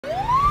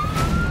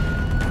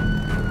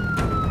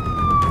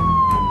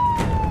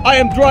I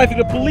am driving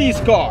a police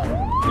car.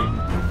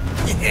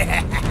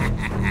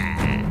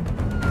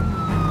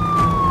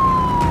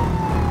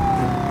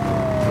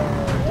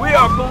 We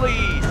are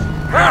police.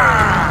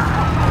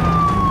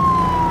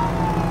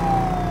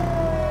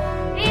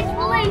 It's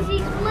police.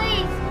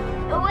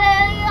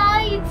 Where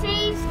are you,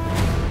 Cheese?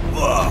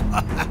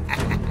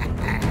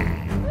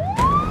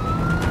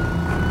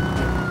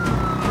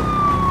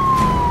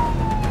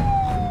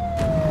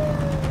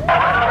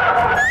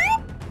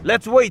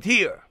 Let's wait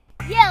here.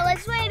 Yeah,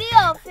 let's wait here,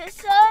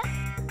 officer.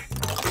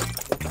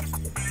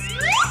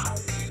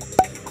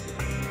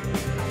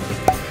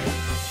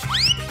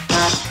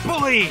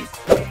 Police!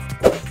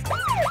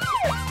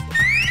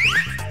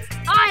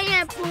 I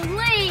am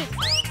police.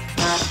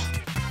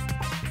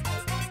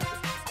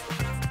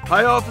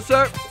 Hi,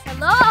 officer.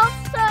 Hello,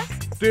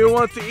 officer. Do you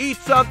want to eat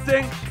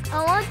something?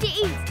 I want to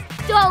eat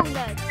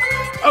donuts.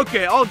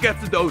 Okay, I'll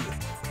get the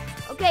donuts.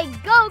 Okay,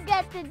 go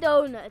get the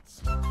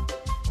donuts.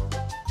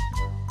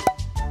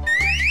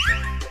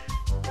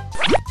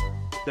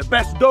 The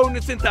best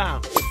donuts in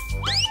town.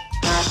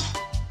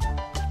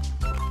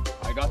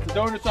 I got the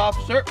donuts,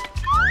 officer.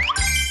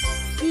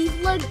 These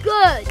look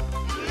good.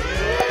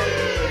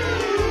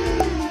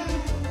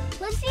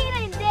 Let's eat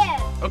in there.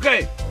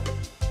 Okay.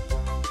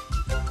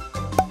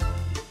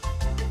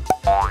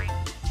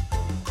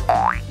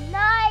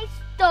 Nice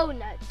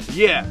donuts.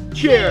 Yeah,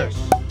 cheers.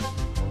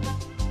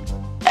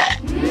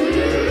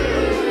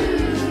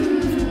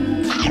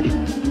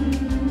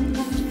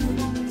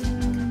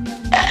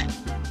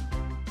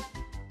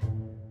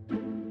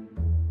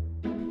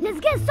 Let's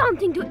get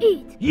something to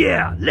eat.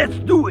 Yeah, let's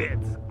do it.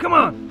 Come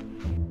on.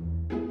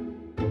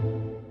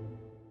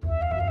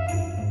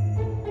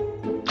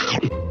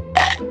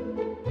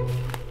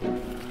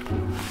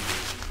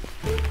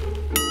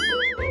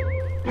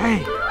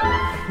 Hey,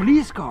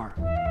 police car.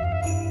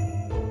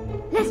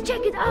 Let's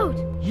check it out.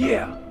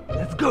 Yeah,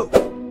 let's go.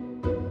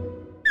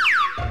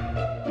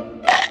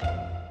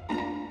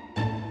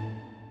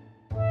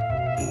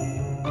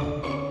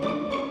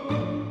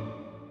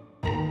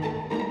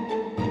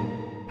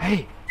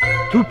 Hey,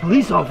 2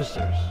 police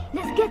officers.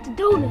 Let's get the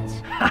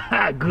donuts.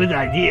 Haha, good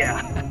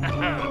idea.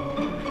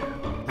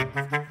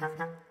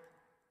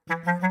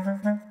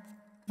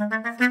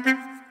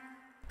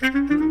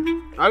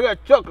 I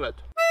got chocolate.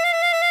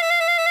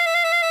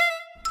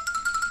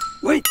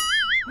 Wait,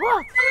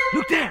 What?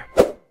 look there.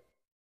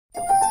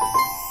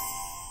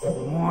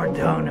 More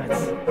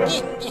donuts.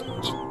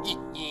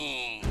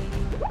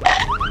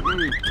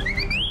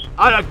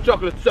 I like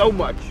chocolate so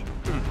much.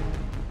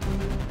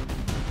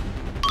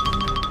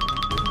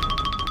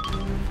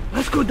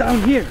 Let's go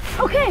down here.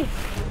 Okay.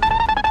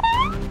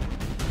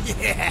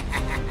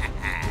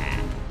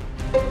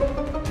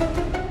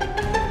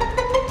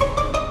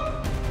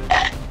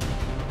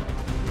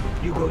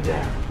 You go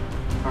there.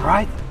 All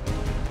right?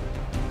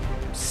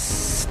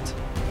 Psst.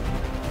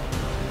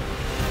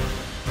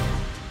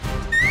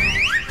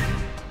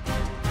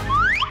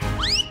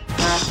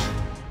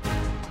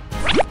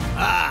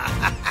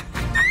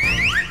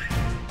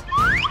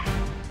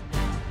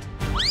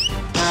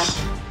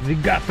 We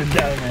got the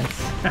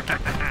donuts.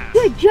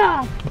 Good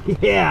job.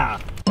 Yeah.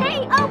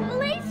 Hey, a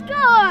police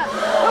car.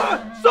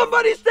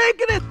 Somebody's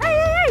taking it.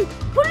 Hey.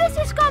 Police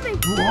is coming.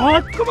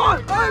 What? Come on.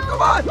 Hey,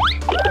 come on.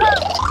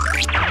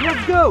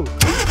 Let's go.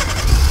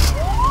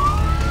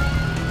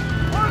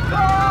 Our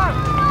car.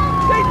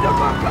 They took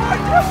our car.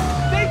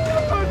 They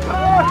took our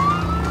car.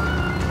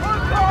 Our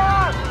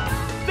car.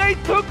 They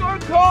took our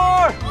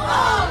car.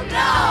 Oh,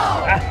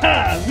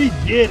 no. We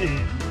did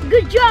it.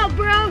 Good job,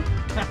 bro.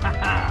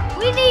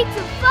 We need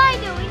to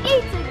find them. We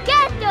need to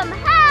get them.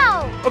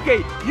 How?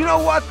 Okay, you know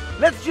what?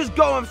 Let's just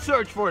go and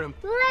search for them.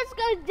 Let's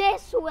go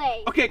this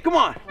way. Okay, come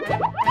on.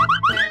 Come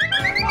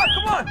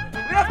on.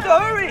 We have to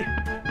hurry.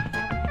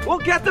 We'll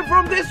get them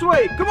from this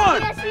way. Come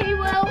on. Yes, we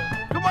will.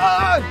 Come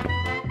on.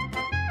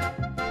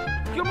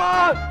 Come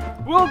on.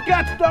 We'll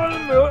get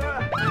them.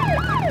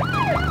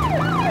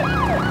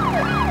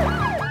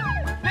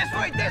 This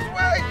way, this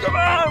way. Come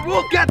on.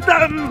 We'll get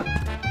them.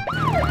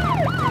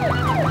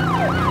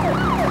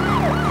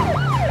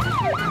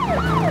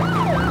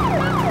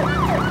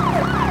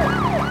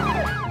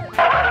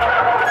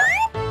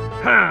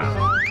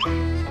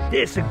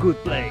 This is a good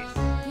place.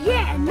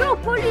 Yeah, no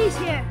police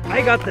here.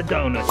 I got the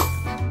donuts.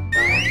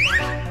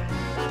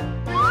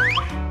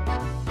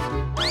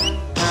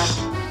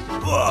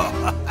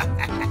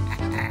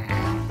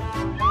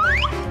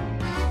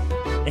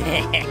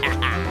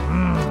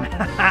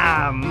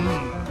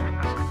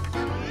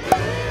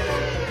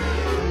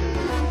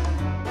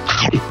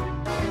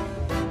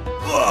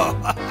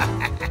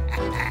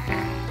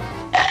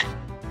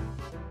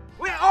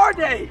 Where are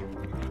they?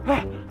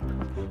 Hey,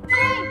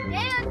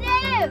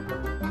 there.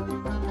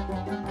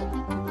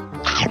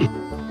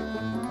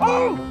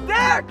 Oh,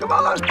 there! Come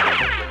on!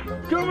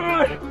 Come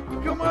on!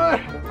 Come on!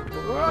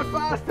 Run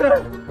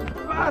faster!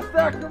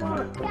 Faster! Come on!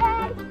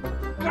 Okay.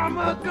 Come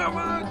on! Come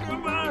on!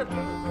 Come on!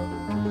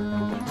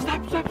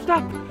 Stop! Stop!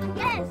 Stop!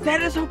 Yes.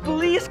 That is a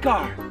police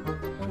car!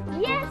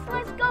 Yes,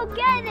 let's go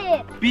get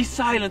it. Be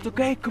silent,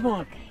 okay? Come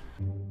on.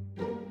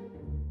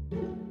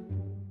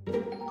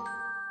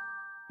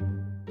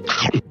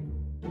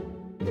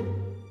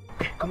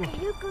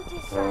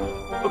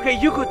 side. Okay,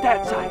 you go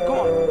that side. Go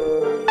on.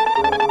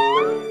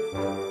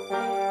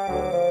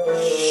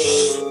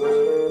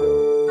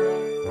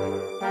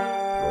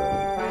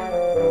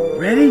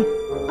 Ready?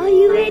 Are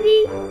you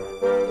ready?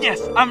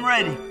 Yes, I'm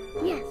ready.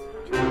 Yes.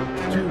 2, 1.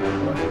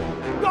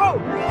 Go!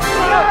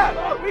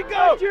 We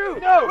got you!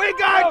 No! We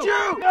got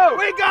you! No!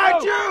 We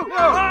got No! you!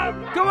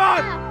 No! Come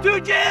on!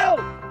 To jail!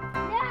 No!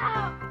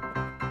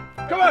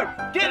 Come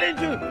on! Get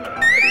into!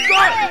 Go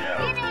on!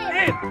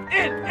 In!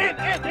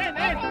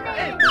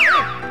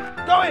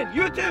 Go in!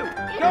 You too!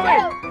 Go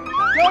in!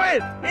 Go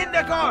in! In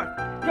the car!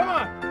 Come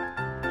on!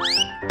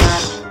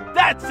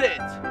 That's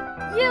it!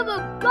 You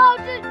will go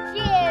to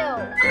jail.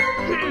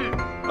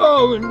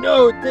 Oh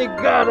no, they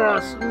got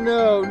us!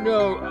 No,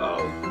 no,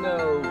 oh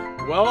no.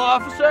 Well,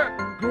 officer,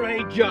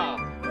 great job.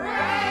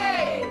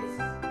 Great!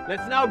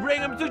 Let's now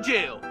bring him to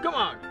jail. Come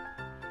on.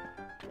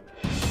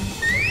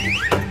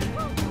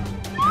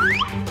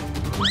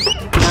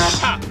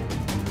 Ha!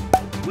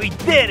 We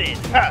did it!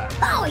 Ha!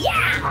 Oh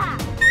yeah!